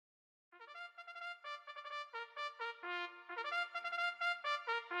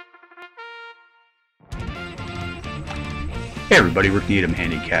Hey everybody, Rick Needham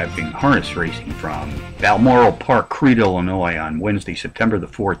handicapping harness racing from Balmoral Park, Crete, Illinois on Wednesday, September the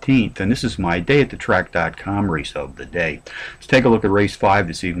 14th, and this is my dayatthetrack.com race of the day. Let's take a look at race 5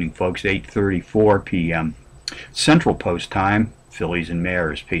 this evening, folks, 8:34 p.m. Central Post time. Fillies and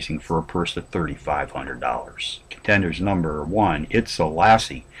mares pacing for a purse of $3,500. Contenders: number 1, It's a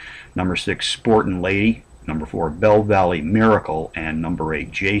Lassie, number 6, Sportin' Lady, number 4, Bell Valley Miracle, and number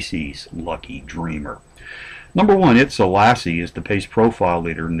 8, JC's Lucky Dreamer. Number 1, It's a Lassie, is the pace profile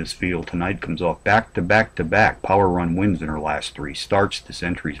leader in this field tonight. Comes off back-to-back-to-back power run wins in her last 3 starts. This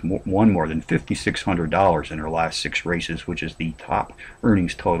entry's won more than $5,600 in her last 6 races, which is the top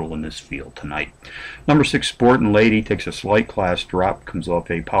earnings total in this field tonight. Number 6, Sportin' Lady, takes a slight class drop. Comes off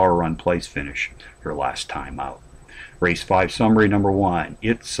a power run place finish her last time out. Race 5 summary: number 1,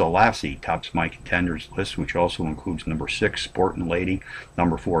 It's a Lassie, tops my contenders list, which also includes number 6, Sportin' Lady,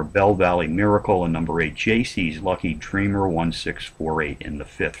 number 4, Bell Valley Miracle, and number 8, JC's Lucky Dreamer, 1648 in the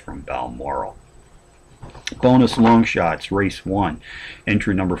 5th from Balmoral. Bonus long shots: race 1,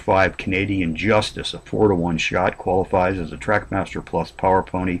 entry number 5, Canadian Justice, a 4-to-1 shot, qualifies as a Trackmaster Plus Power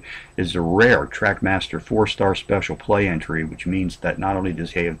Pony, is a rare Trackmaster 4-star special play entry, which means that not only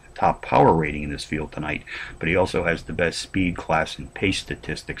does he have the top power rating in this field tonight, but he also has the best speed, class, and pace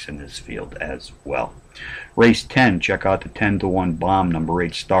statistics in this field as well. Race 10, check out the 10-to-1 bomb, number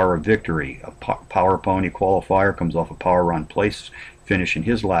 8, Star of Victory, a power pony qualifier, comes off a power run place finish in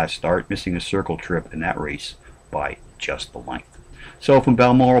his last start, missing a circle trip in that race by just the length. So from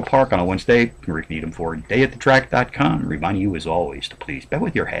Balmoral Park on a Wednesday, Rick Needham for dayatthetrack.com, reminding you as always to please bet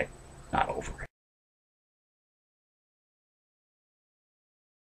with your head, not over it.